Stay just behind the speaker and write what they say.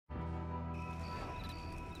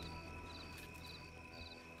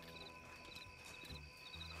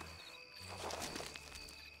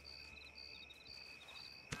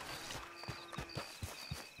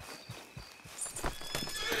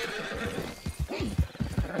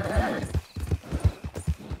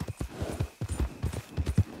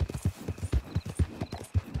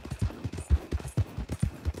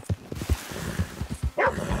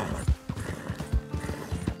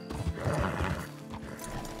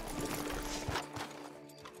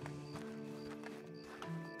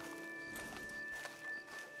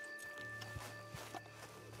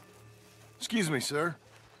Excuse me, sir.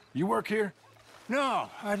 You work here? No,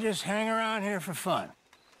 I just hang around here for fun.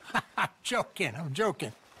 I'm joking.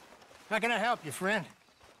 How can I help you, friend?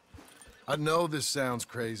 I know this sounds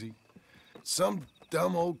crazy. Some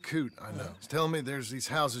dumb old coot I know is telling me there's these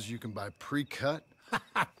houses you can buy pre-cut.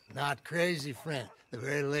 Not crazy, friend. The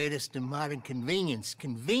very latest in modern convenience.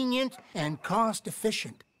 Convenient and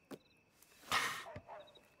cost-efficient.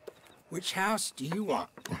 Which house do you want?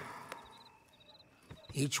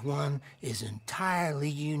 Each one is entirely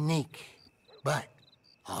unique, but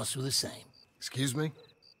also the same. Excuse me?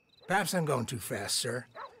 Perhaps I'm going too fast, sir.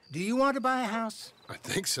 Do you want to buy a house? I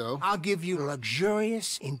think so. I'll give you a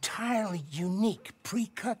luxurious, entirely unique,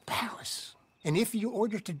 pre-cut palace. And if you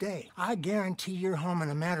order today, I guarantee you're home in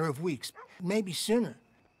a matter of weeks, maybe sooner.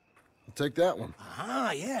 I'll take that one.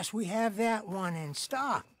 Ah, yes, we have that one in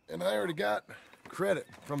stock. And I already got credit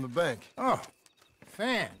from the bank. Oh,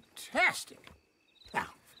 fantastic. Now,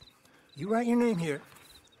 you write your name here,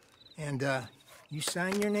 and you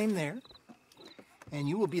sign your name there, and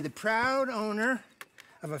you will be the proud owner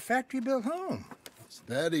of a factory-built home. It's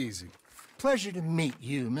that easy. Pleasure to meet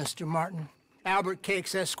you, Mr. Martin. Albert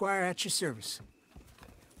Cakes, Esquire, at your service.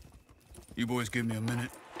 You boys give me a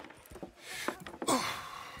minute. What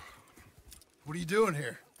are you doing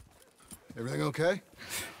here? Everything okay?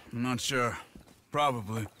 I'm not sure.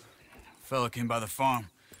 Probably. Fella came by the farm.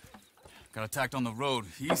 Got attacked on the road.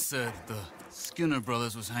 He said the Skinner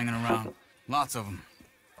brothers was hanging around. Lots of them.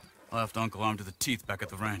 I left Uncle armed to the teeth back at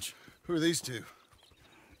the ranch. Who are these two?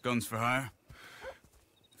 Guns for hire?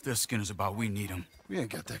 If there's Skinner's about, we need them. We ain't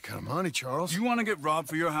got that kind of money, Charles. You want to get robbed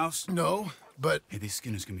for your house? No, but... Hey, these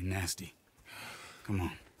Skinners can be nasty. Come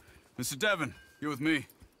on. Mr. Devon, you're with me.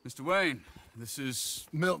 Mr. Wayne, this is...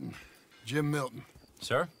 Milton. Jim Milton.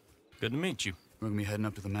 Sir, good to meet you. We're gonna be heading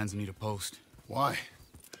up to the Manzanita post. Why?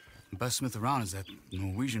 The best smith around is that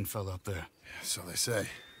Norwegian fella up there. So they say.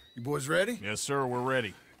 You boys ready? Yes, sir, we're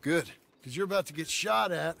ready. Good. Because you're about to get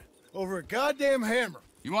shot at over a goddamn hammer.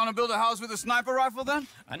 You want to build a house with a sniper rifle, then?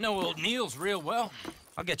 I know old Neil's real well.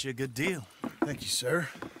 I'll get you a good deal. Thank you, sir.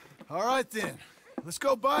 All right, then. Let's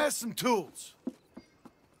go buy us some tools.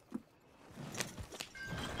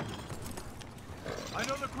 I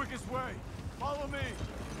know the quickest way. Follow me.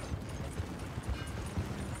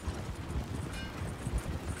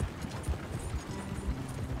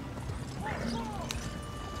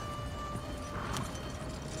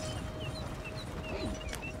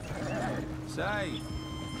 Say,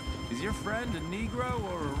 is your friend a Negro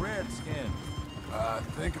or a Redskin? I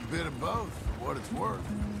think a bit of both, for what it's worth.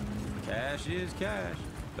 Cash is cash,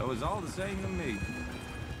 though it's all the same to me.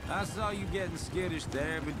 I saw you getting skittish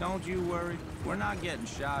there, but don't you worry. We're not getting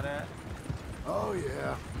shot at. Oh,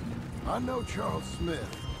 yeah. I know Charles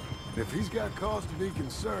Smith. If he's got cause to be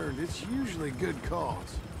concerned, it's usually good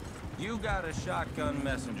cause. You got a shotgun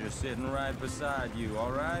messenger sitting right beside you,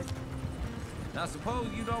 all right? Now suppose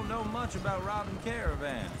you don't know much about robbing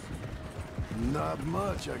caravans. Not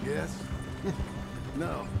much, I guess.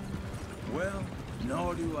 No. Well,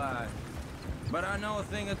 nor do I. But I know a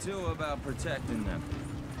thing or two about protecting them.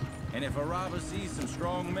 And if a robber sees some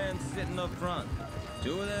strong men sitting up front,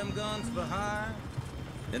 2 of them guns for hire,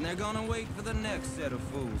 then they're gonna wait for the next set of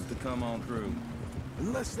fools to come on through.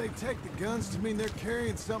 Unless they take the guns to mean they're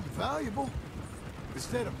carrying something valuable.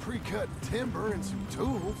 Instead of pre-cut timber and some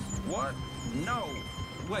tools. What? No.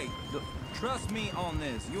 Wait, trust me on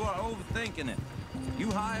this. You are overthinking it. You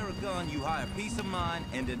hire a gun, you hire peace of mind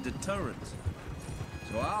and a deterrence.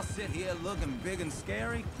 So I'll sit here looking big and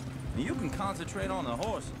scary, and you can concentrate on the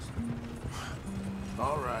horses.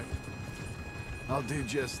 All right. I'll do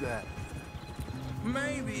just that.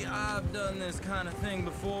 Maybe I've done this kind of thing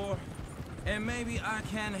before, and maybe I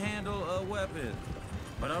can handle a weapon.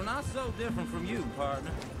 But I'm not so different from you,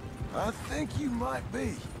 partner. I think you might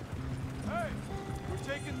be. Hey, we're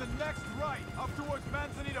taking the next right, up towards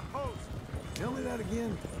Manzanita Post. Tell me that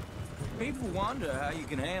again. People wonder how you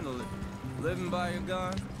can handle it, living by your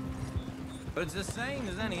gun. But it's the same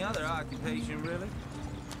as any other occupation, really.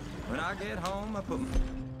 When I get home, I put my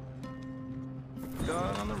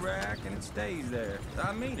gun on the rack and it stays there.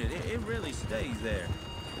 I mean it, it really stays there.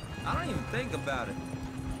 I don't even think about it.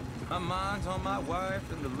 My mind's on my wife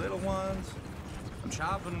and the little ones. I'm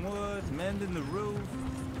chopping wood, mending the roof,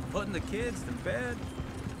 putting the kids to bed.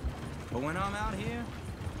 But when I'm out here,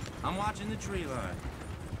 I'm watching the tree line.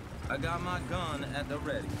 I got my gun at the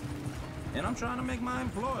ready. And I'm trying to make my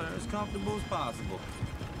employer as comfortable as possible.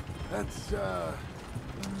 That's,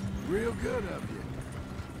 real good of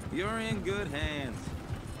you. You're in good hands.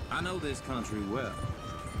 I know this country well.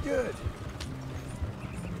 Good.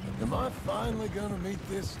 Am I finally gonna meet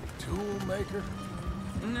this tool maker?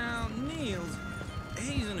 Now, Niels,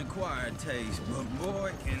 he's an acquired taste, but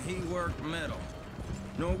boy, can he work metal.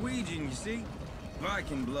 Norwegian, you see?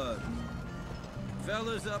 Viking blood.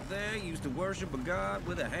 Fellas up there used to worship a god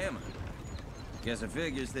with a hammer. Guess I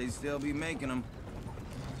figures they'd still be making them.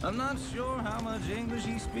 I'm not sure how much English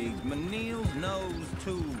he speaks, but Niels knows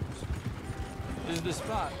tools. This is the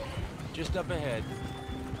spot, just up ahead.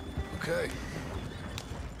 Okay.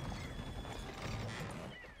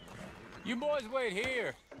 You boys wait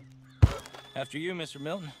here. After you, Mr.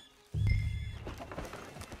 Milton.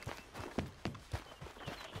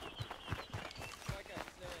 Like I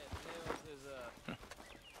said,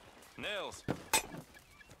 Nils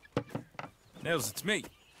is, Nils, it's me.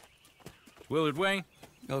 Willard Wayne.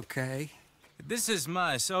 Okay. This is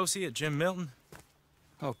my associate, Jim Milton.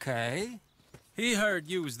 Okay. He heard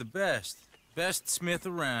you was the best smith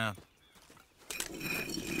around.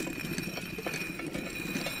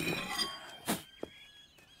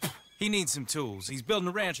 He needs some tools. He's building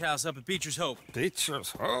a ranch house up at Beecher's Hope.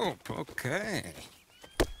 Beecher's Hope, okay.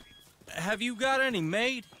 Have you got any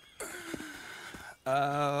made?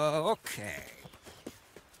 Okay.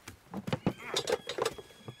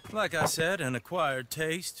 Like I said, an acquired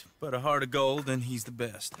taste, but a heart of gold, and he's the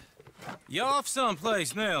best. You off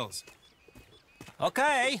someplace, Nils?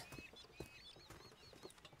 Okay.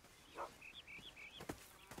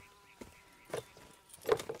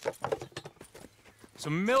 So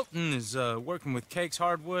Milton is working with Cake's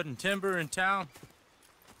Hardwood and Timber in town.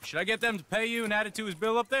 Should I get them to pay you and add it to his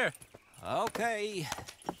bill up there? Okay.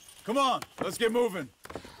 Come on, let's get moving.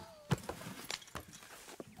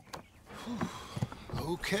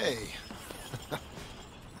 Okay.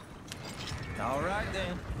 All right,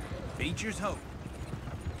 then. Beecher's Hope.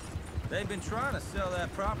 They've been trying to sell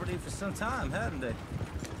that property for some time, hadn't they?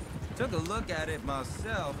 Took a look at it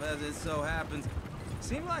myself, as it so happens.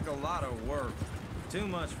 Seemed like a lot of work. Too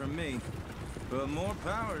much for me. But more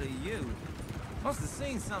power to you. Must have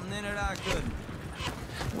seen something in it I couldn't.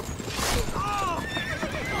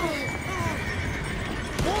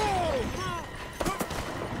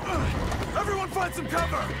 Everyone find some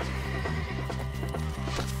cover!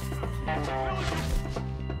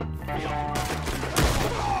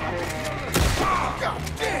 God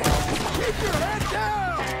damn! Keep your head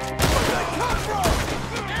down! Where'd that come from?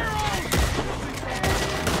 Arrows!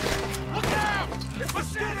 Look out! It's a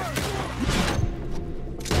sinner!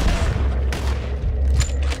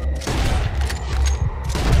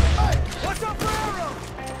 Hey! What's up for arrows?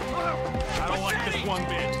 I don't like this one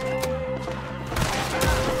bit.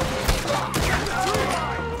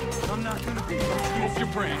 I'm not gonna be... Smoke your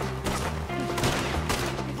brain.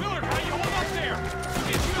 Willard, how you hold up there? We'll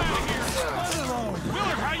get you out of here.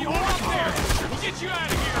 Willard, how you hold up there? We'll get you out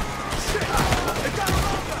of here. Shit! They got him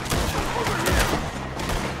over here.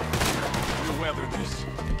 We'll weather this.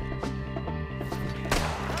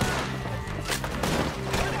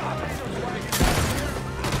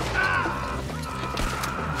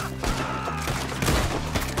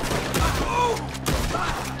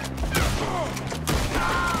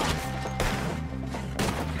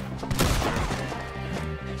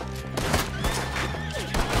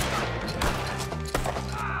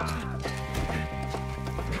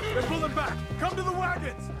 They're pulling back! Come to the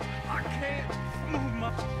wagons! I can't move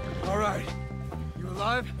my... All right. You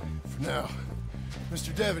alive? For now.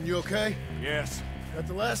 Mr. Devon, you okay? Yes, Got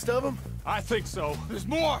the last of them? I think so. There's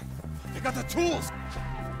more! They got the tools!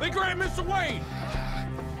 They grabbed Mr. Wayne!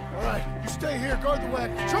 All right. You stay here, guard the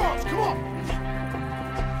wagon. Charles, come on!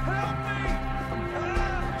 Help me!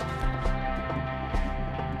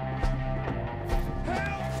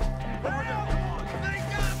 Help! Help! They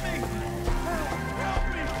got me! Help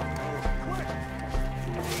me! Quick!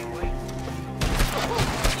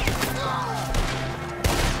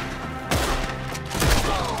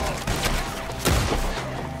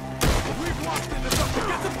 We've walked into something!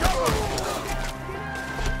 Get some cover!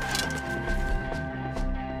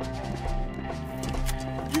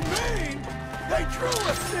 You mean they drew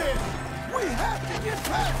us in? We have to get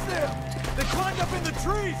past them! They climbed up in the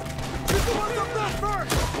trees! Shoot the ones up there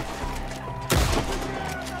first!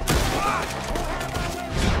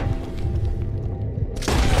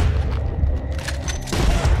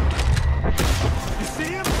 You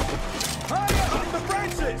see him? High up in the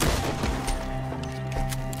branches!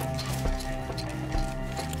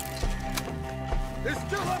 They're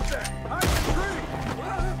still up there! High in the tree!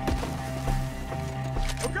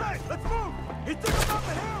 Okay, let's move! He took him up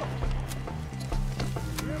the hill!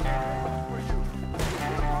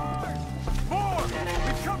 More!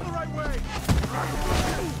 We've come the right way!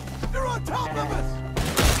 They're on top of us!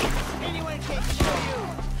 Anyone can show you.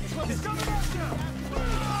 He's coming at you!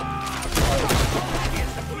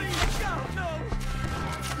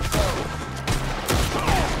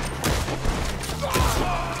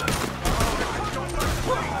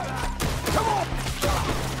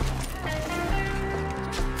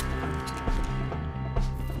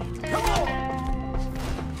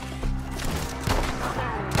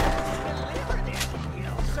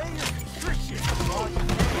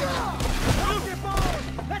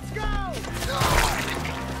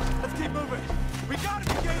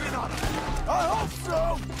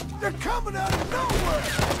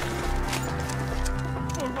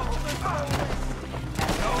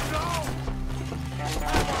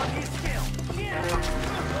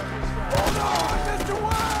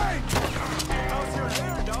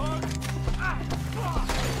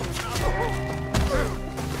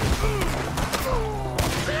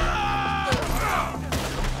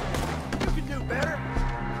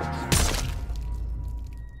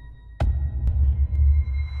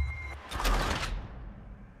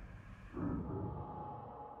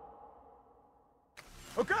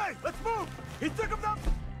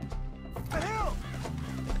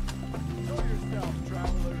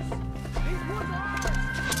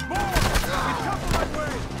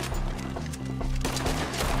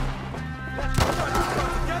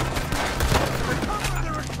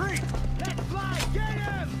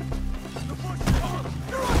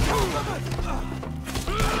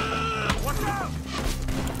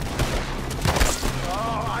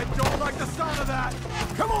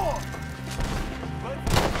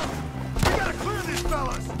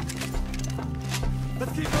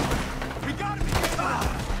 Let's keep moving. We gotta be getting out.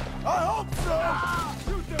 I hope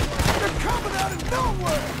so. Shoot them. They're coming out of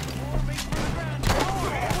nowhere. More meat for the ground.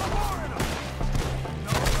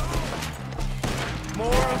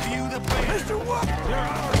 More of you, the better. Mr. White! They're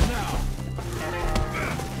ours now.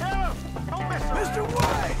 Don't miss Mr.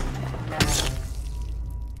 White!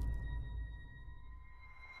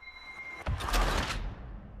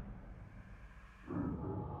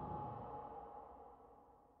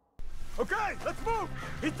 Okay, let's move!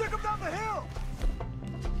 He took him down the hill!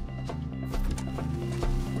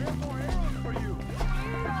 We have more arrows for you!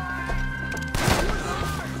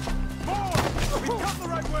 More! We've come the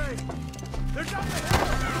right way! They're down the hill!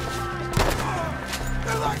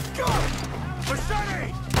 They're like guns!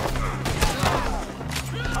 Machete!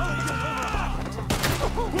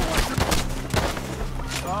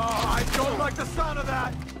 Oh, I don't like the sound of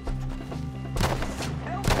that!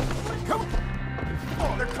 Come on!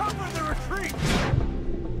 Oh, they're covering the retreat!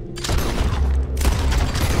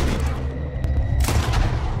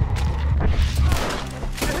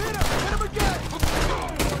 Hit him! Hit him again!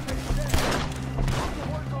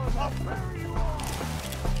 I'll bury you all!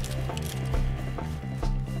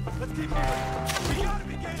 Let's keep moving! We gotta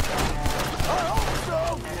be getting out! I hope so!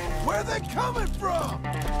 Where are they coming from?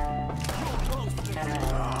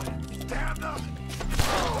 Damn them!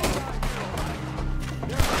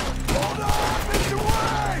 Hold on! Mr.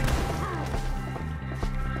 Wayne!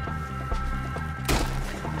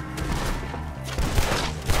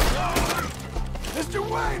 Mr.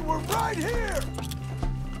 Wayne, we're right here!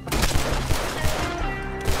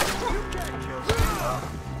 You can't kill me!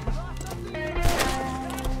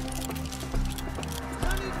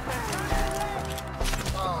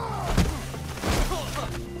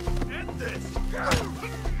 End this!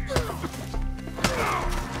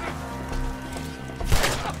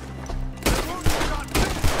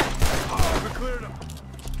 We cleared him.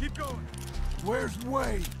 Keep going. Where's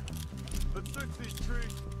Wayne? Let's fix these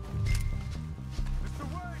trees. Mr.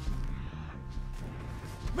 Wayne!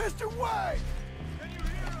 Mr. Wayne! Can you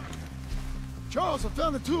hear us? Charles, I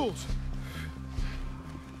found the tools.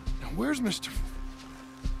 Now, where's Mr.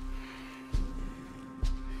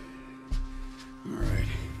 All right.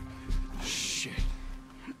 Shit.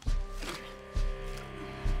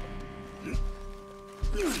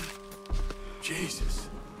 Jesus.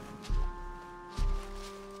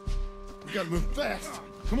 We gotta move fast.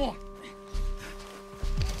 Come on.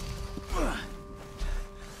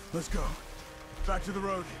 Let's go. Back to the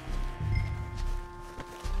road.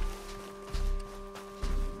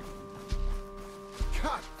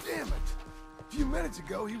 God damn it. A few minutes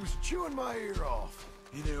ago, he was chewing my ear off.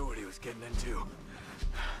 He knew what he was getting into.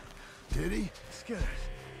 Did he? Skinners.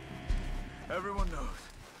 Everyone knows.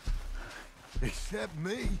 Except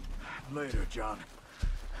me. Later, John.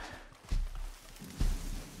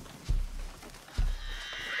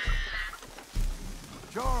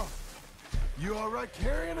 Charles, you all right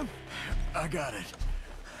carrying him? I got it.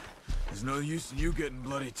 There's no use in you getting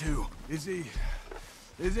bloody too. Is it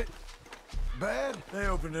bad? They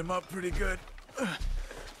opened him up pretty good.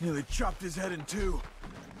 Nearly chopped his head in two.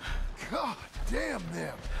 God damn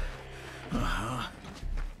them. Uh-huh.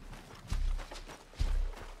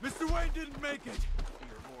 Mr. Wayne didn't make it.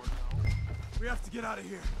 We have to get out of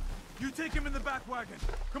here. You take him in the back wagon.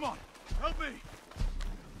 Come on, help me.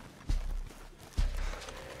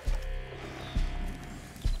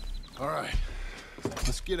 All right,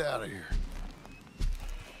 let's get out of here.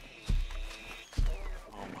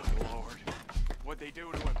 Oh, my Lord. What'd they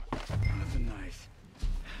do to him? Nothing nice.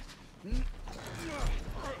 We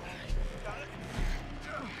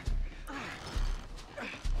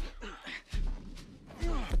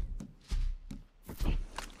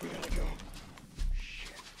gotta go.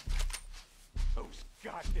 Shit. Those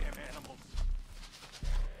goddamn animals.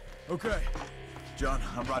 Okay. John,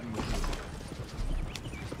 I'm riding with you.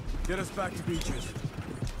 Get us back to Beaches.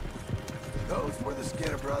 Those were the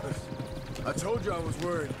Skinner brothers. I told you I was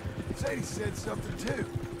worried. Sadie said something too.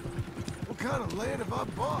 What kind of land have I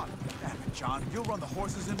bought? Damn it, John. You'll run the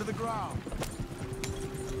horses into the ground.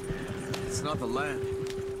 It's not the land.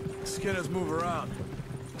 Skinners move around.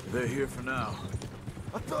 They're here for now.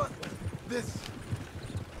 I thought this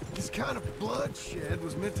kind of bloodshed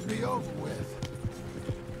was meant to be over with.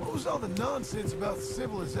 What was all the nonsense about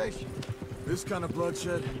civilization? This kind of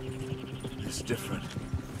bloodshed is different.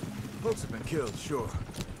 Folks have been killed, sure.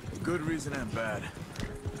 For good reason and bad.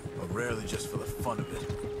 But rarely just for the fun of it.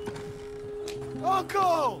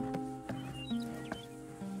 Uncle!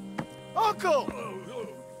 Uncle!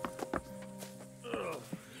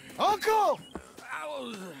 Uncle!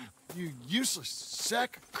 You useless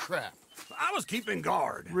sack of crap. I was keeping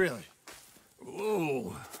guard. Really?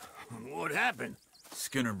 Whoa. What happened?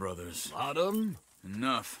 Skinner brothers. Lot of them?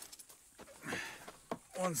 Enough.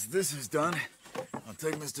 Once this is done, I'll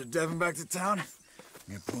take Mr. Devon back to town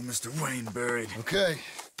and get poor Mr. Wayne buried. Okay.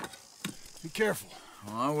 Be careful.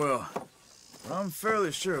 Oh, I will. But I'm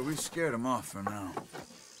fairly sure we scared him off for now.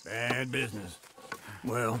 Bad business.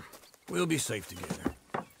 Well, we'll be safe together.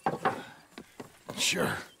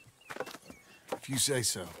 Sure. If you say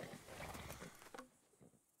so.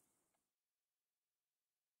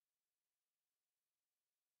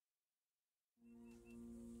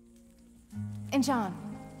 And John,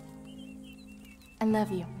 I love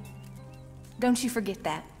you. Don't you forget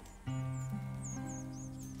that.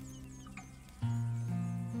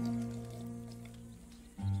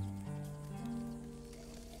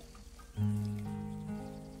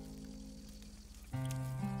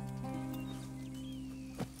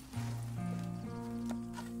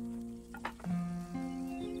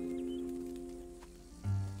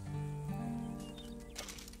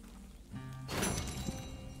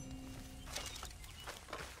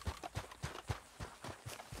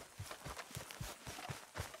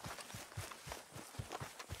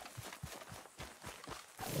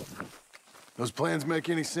 Those plans make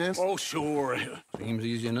any sense? Oh, sure. Seems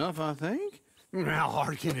easy enough, I think. How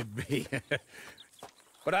hard can it be?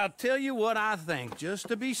 But I'll tell you what I think. Just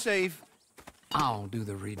to be safe, I'll do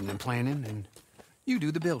the reading and planning, and you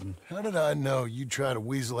do the building. How did I know you'd try to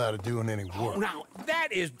weasel out of doing any work? Now, that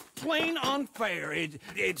is plain unfair.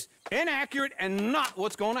 It's inaccurate and not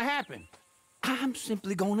what's going to happen. I'm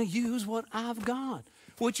simply going to use what I've got,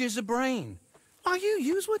 which is a brain. While you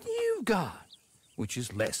use what you've got, which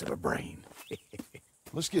is less of a brain.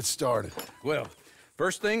 Let's get started. Well,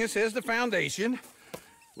 first thing it says the foundation,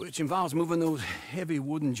 which involves moving those heavy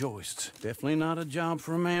wooden joists. Definitely not a job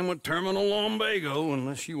for a man with terminal lumbago,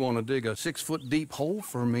 unless you want to dig a 6-foot deep hole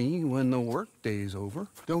for me when the workday's over.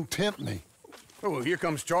 Don't tempt me. Oh, here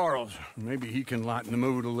comes Charles. Maybe he can lighten the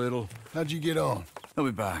mood a little. How'd you get on? He'll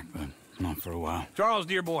be back, but not for a while. Charles,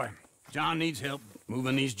 dear boy, John needs help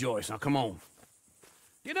moving these joists. Now, come on.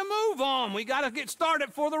 Get a move on. We gotta get started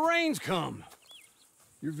before the rains come.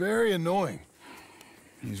 You're very annoying.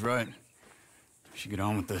 He's right. We should get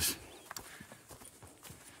on with this.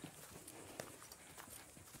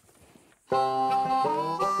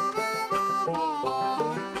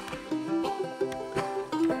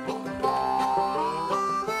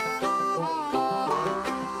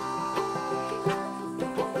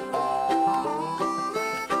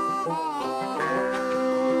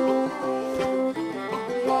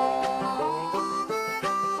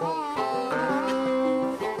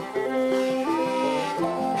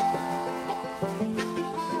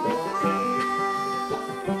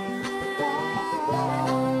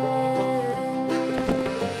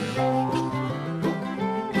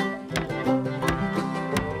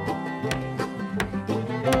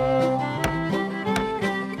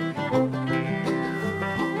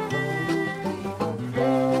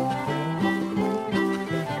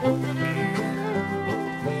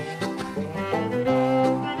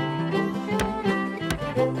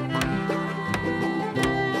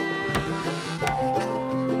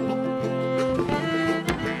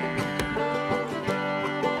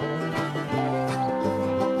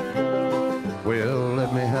 Well,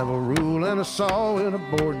 let me have a rule and a saw and a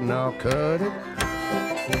board and I'll cut it.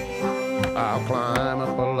 I'll climb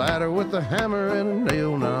up a ladder with a hammer and a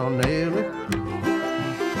nail and I'll nail it.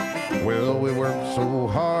 Well, we worked so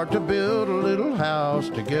hard to build a little house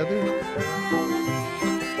together.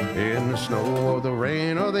 In the snow or the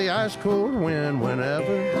rain or the ice cold wind,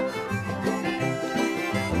 whenever.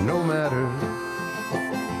 No matter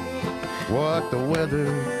what the weather,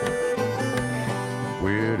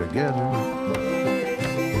 we're together.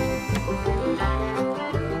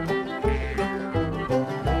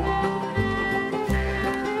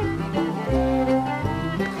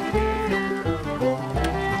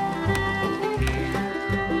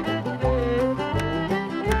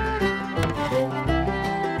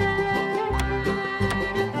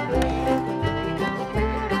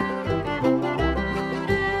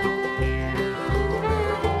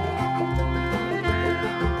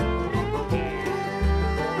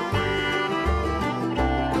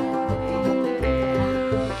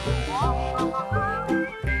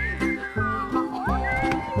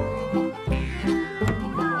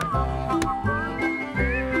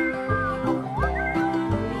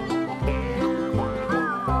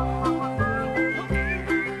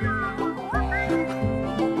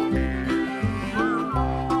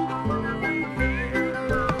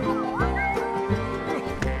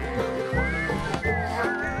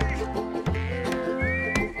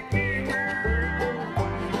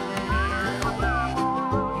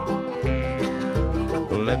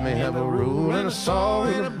 let me have a rule and a saw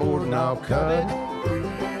and a board and I'll cut it.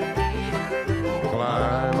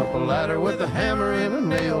 Climb up a ladder with a hammer and a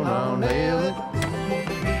nail and I'll nail it.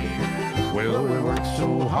 Well, we worked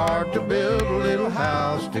so hard to build a little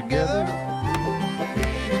house together.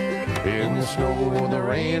 In the snow or the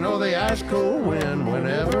rain or the ice cold wind,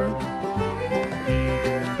 whenever.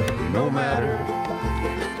 No matter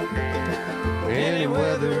any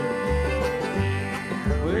weather,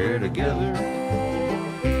 we're together.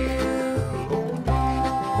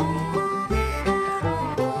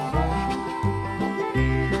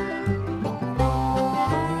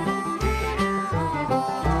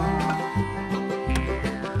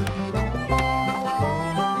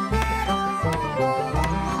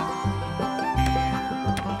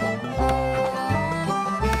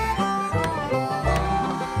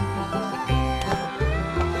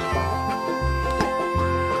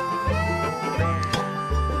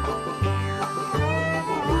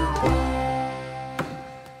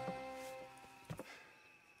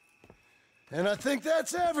 And I think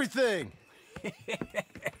that's everything.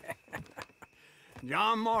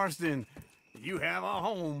 John Marston, you have a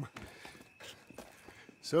home.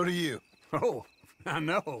 So do you. Oh, I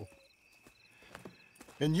know.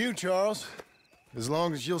 And you, Charles, as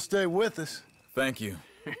long as you'll stay with us. Thank you.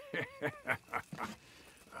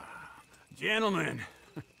 Gentlemen,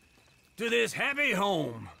 to this happy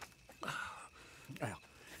home. Well,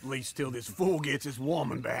 at least till this fool gets his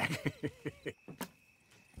woman back.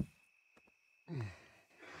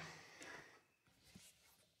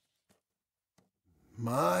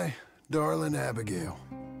 My darling Abigail,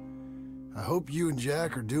 I hope you and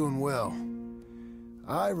Jack are doing well.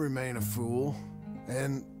 I remain a fool,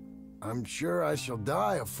 and I'm sure I shall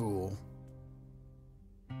die a fool.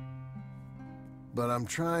 But I'm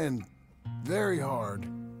trying very hard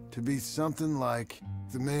to be something like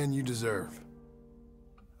the man you deserve.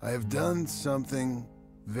 I have done something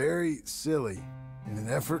very silly in an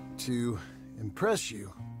effort to impress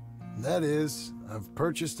you. And that is, I've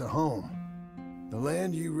purchased a home. The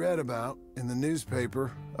land you read about in the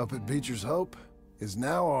newspaper up at Beecher's Hope is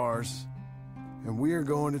now ours, and we are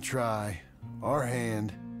going to try our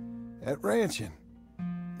hand at ranching.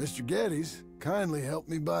 Mr. Geddes kindly helped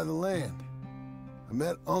me buy the land. I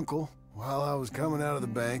met Uncle while I was coming out of the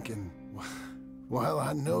bank, and while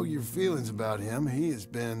I know your feelings about him, he has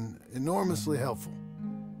been enormously helpful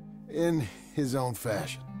in his own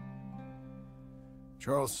fashion.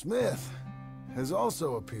 Charles Smith has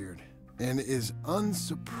also appeared and is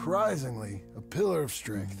unsurprisingly a pillar of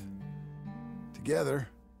strength. Together,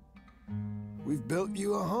 we've built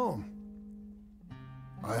you a home.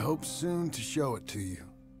 I hope soon to show it to you.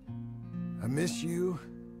 I miss you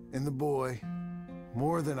and the boy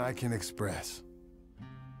more than I can express.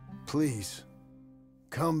 Please,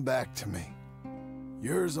 come back to me.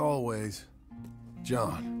 Yours always,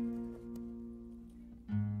 John.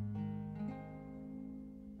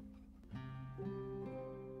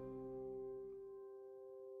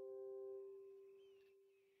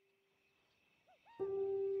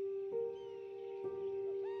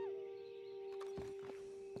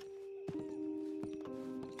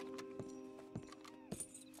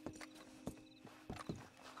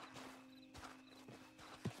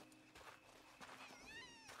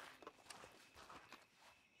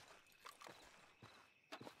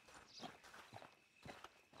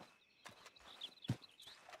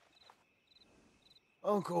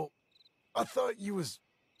 Uncle, I thought you was...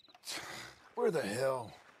 Where the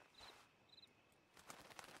hell?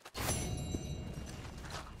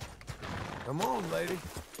 Come on, lady.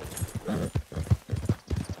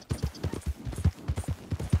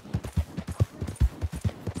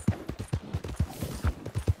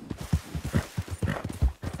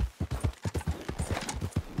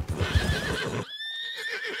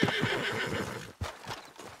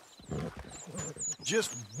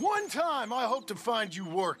 Just one time I hope to find you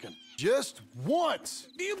working. Just once.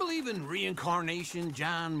 Do you believe in reincarnation,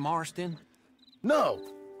 John Marston? No.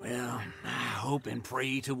 Well, I hope and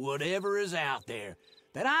pray to whatever is out there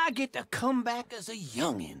that I get to come back as a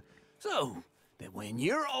youngin', so that when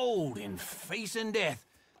you're old and facing death,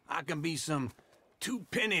 I can be some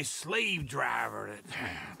two-penny slave driver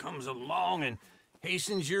that comes along and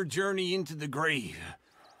hastens your journey into the grave.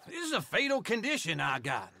 This is a fatal condition I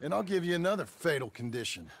got. And I'll give you another fatal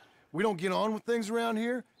condition. We don't get on with things around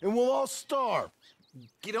here, and we'll all starve.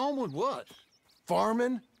 Get on with what?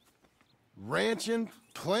 Farming, ranching,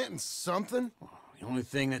 planting something. The only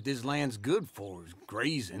thing that this land's good for is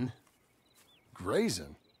grazing.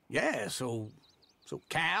 Grazing? Yeah, so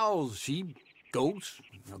cows, sheep, goats.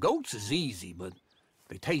 Now, goats is easy, but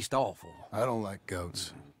they taste awful. I don't like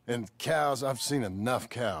goats. And cows, I've seen enough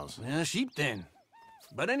cows. Yeah, sheep then.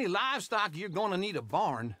 But any livestock, you're gonna need a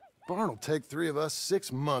barn. Barn will take 3 of us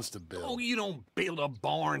 6 months to build. Oh, you don't build a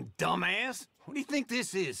barn, dumbass. What do you think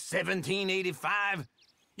this is, 1785?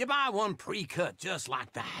 You buy one pre-cut just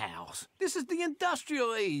like the house. This is the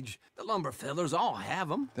industrial age. The lumber fellers all have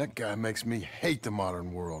them. That guy makes me hate the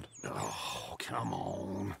modern world. Oh, come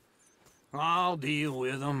on. I'll deal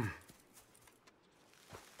with them.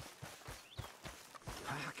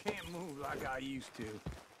 I can't move like I used to.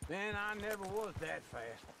 Then I never was that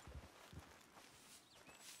fast.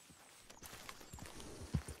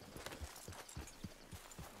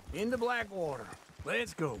 Into Blackwater.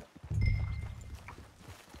 Let's go.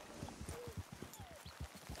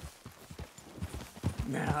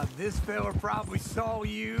 Now, this fella probably saw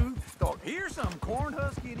you, thought, here's some corn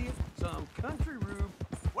husk idiot, some country rube.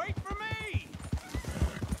 Wait for me!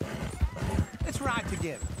 Let's ride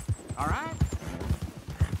together, all right?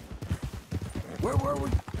 Where were we?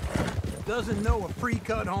 Doesn't know a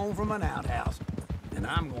pre-cut home from an outhouse. And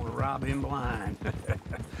I'm gonna rob him blind.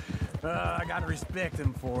 I gotta respect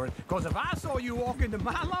him for it. Because if I saw you walk into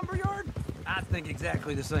my lumberyard, I'd think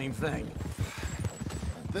exactly the same thing.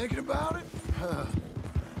 Thinking about it?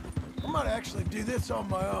 I might actually do this on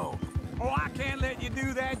my own. Oh, I can't let you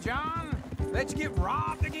do that, John. Let you get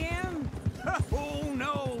robbed again? Oh,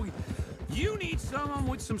 no. You need someone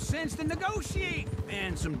with some sense to negotiate.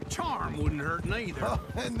 And some charm wouldn't hurt neither. Oh,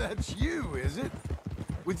 and that's you, is it?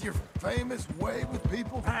 With your famous way with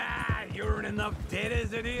people? Ah, you're in enough debt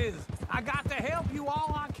as it is. I got to help you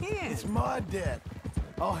all I can. It's my debt.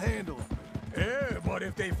 I'll handle it. Yeah, but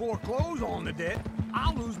if they foreclose on the debt,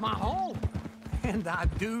 I'll lose my home. And I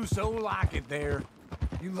do so like it there.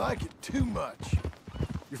 You like it too much.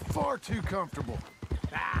 You're far too comfortable.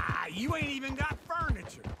 Ah, you ain't even got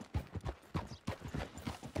furniture.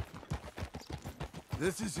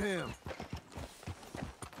 This is him.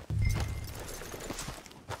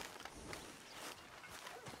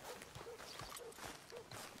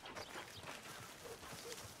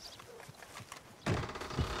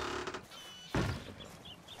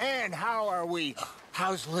 And how are we?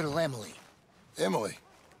 How's little Emily? Emily,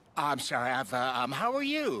 I'm sorry, how are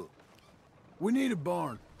you? we need a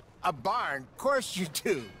barn. A barn? Of course you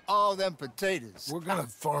do. All them potatoes. We're gonna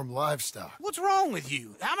farm livestock. What's wrong with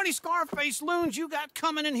you? How many Scarface loons you got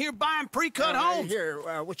coming in here buying pre-cut homes? Here,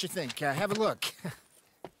 what you think? Have a look.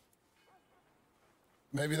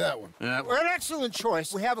 Maybe that one. We're an excellent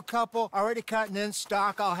choice. We have a couple already cut and in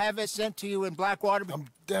stock. I'll have it sent to you in Blackwater. I'm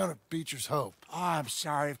down at Beecher's Hope. Oh, I'm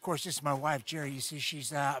sorry. Of course, this is my wife, Jerry. You see,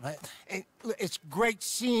 she's it's great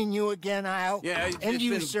seeing you again, Al. Yeah, and it's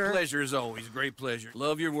you, been sir. a pleasure as always. Great pleasure.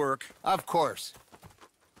 Love your work. Of course.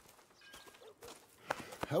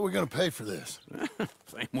 How are we gonna pay for this?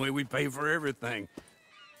 Same way we pay for everything.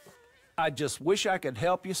 I just wish I could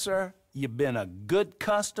help you, sir. You've been a good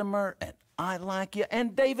customer, and I like you,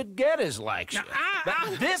 and David Geddes likes you.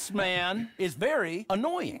 But this man is very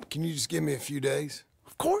annoying. Can you just give me a few days?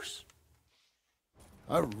 Of course.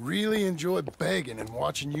 I really enjoy begging and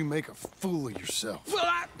watching you make a fool of yourself.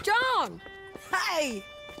 Well, John! Hey!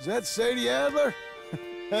 Is that Sadie Adler?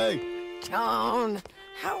 Hey. John,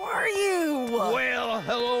 how are you? well,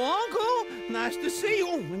 hello, Uncle. Nice to see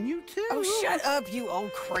you. And you too. Oh, shut up, you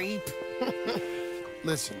old creep.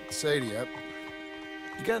 Listen, Sadie, you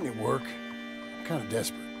got any work? I'm kind of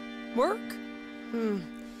desperate. Work?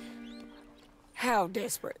 How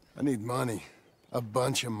desperate? I need money. A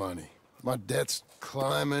bunch of money. My debt's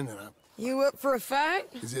climbing and You up for a fight?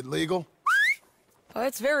 Is it legal? Oh,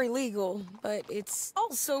 it's very legal, but it's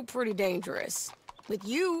also pretty dangerous. With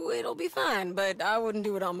you, it'll be fine, but I wouldn't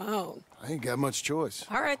do it on my own. I ain't got much choice.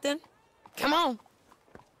 All right, then. Come on.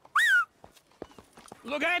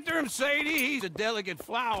 Look after him, Sadie. He's a delicate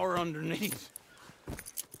flower underneath.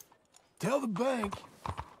 Tell the bank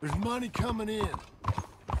there's money coming in.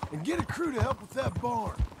 And get a crew to help with that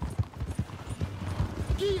barn.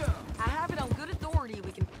 Yeah! I have it on good authority.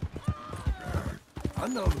 We can... I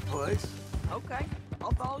know the place. Okay,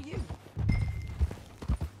 I'll follow you.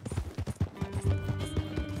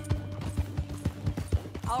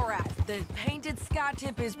 All right, the painted sky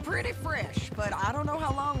tip is pretty fresh, but I don't know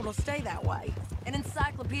how long it'll stay that way. An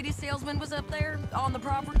encyclopedia salesman was up there on the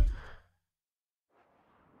property.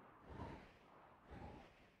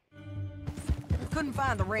 Couldn't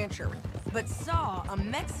find the rancher, but saw a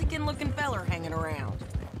Mexican-looking feller hanging around.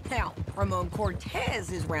 Now, Ramon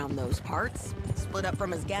Cortez is round those parts, split up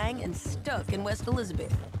from his gang and stuck in West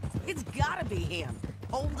Elizabeth. It's gotta be him,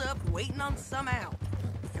 holed up, waiting on some out.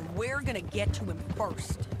 And we're gonna get to him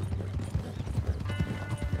first.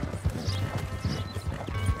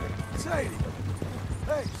 Sadie!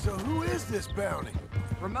 Hey, so who is this bounty?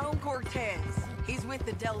 Ramon Cortez. He's with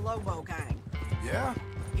the Del Lobo gang. Yeah?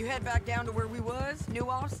 You head back down to where we was, New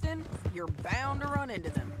Austin, you're bound to run into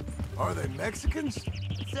them. Are they Mexicans?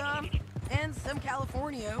 Some, and some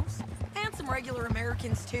Californios, and some regular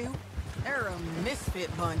Americans too. They're a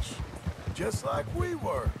misfit bunch. Just like we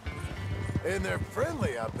were. And they're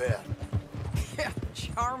friendly, I bet. Yeah,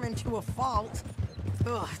 charming to a fault.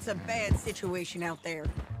 Ugh, it's a bad situation out there.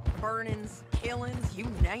 Burnings, killings, you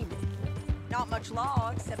name it. Not much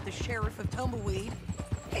law except the sheriff of Tumbleweed.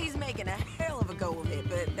 He's making a hell of a go of it,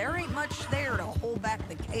 but there ain't much there to hold back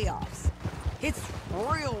the chaos. It's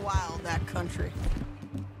real wild, that country.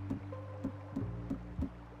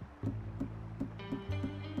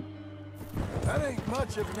 That ain't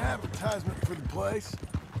much of an advertisement for the place.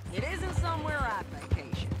 It isn't somewhere I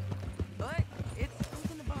vacation, but it's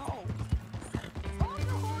something to behold. On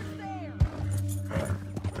the horse there!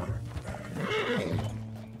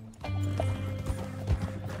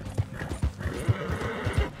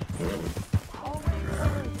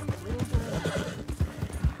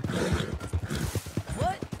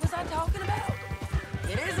 What was I talking about?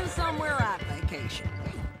 It isn't somewhere I vacation,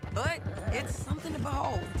 but it's something to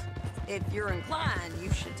behold. If you're inclined,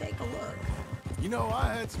 you should take a look. You know,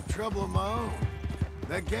 I had some trouble of my own.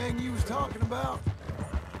 That gang you was talking about,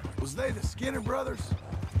 was they the Skinner brothers?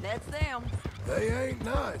 That's them. They ain't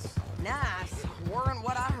nice. Nice. Weren't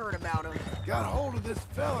what I heard about them. Got hold of this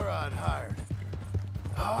feller I'd hired.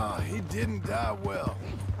 Ah, he didn't die well.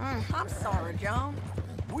 I'm sorry, John.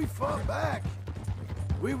 We fought back.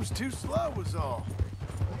 We was too slow was all.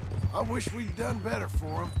 I wish we'd done better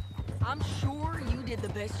for him. I'm sure you did the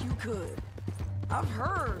best you could. I've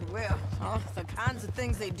heard, well, the kinds of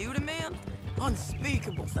things they do to men.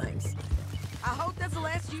 Unspeakable things. I hope that's the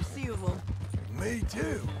last you see of them. Me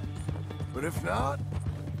too. But if not,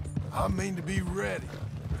 I mean to be ready.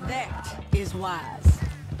 That is wise.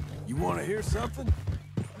 You want to hear something?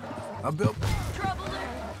 I built... Trouble there.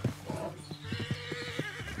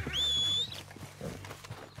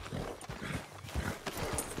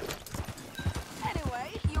 Anyway,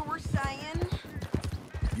 you were saying...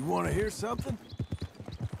 You want to hear something?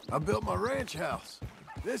 I built my ranch house.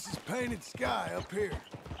 This is painted sky up here.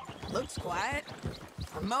 Looks quiet.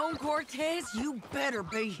 Ramon Cortez, you better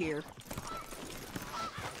be here.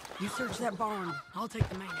 You search that barn. I'll take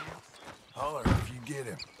the main house. Holler if you get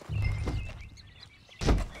him.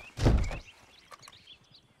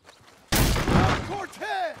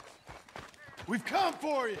 Cortez! We've come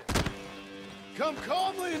for you. Come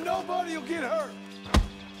calmly and nobody will get hurt.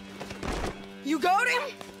 You got him?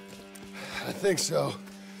 I think so.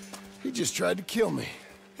 He just tried to kill me.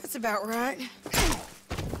 That's about right.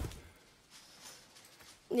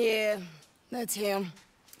 Yeah, that's him.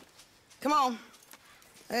 Come on.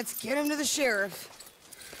 Let's get him to the sheriff.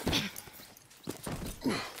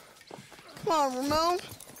 Come on, Ramon.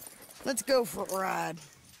 Let's go for a ride.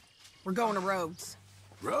 We're going to Rhodes.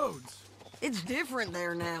 Rhodes? It's different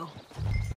there now.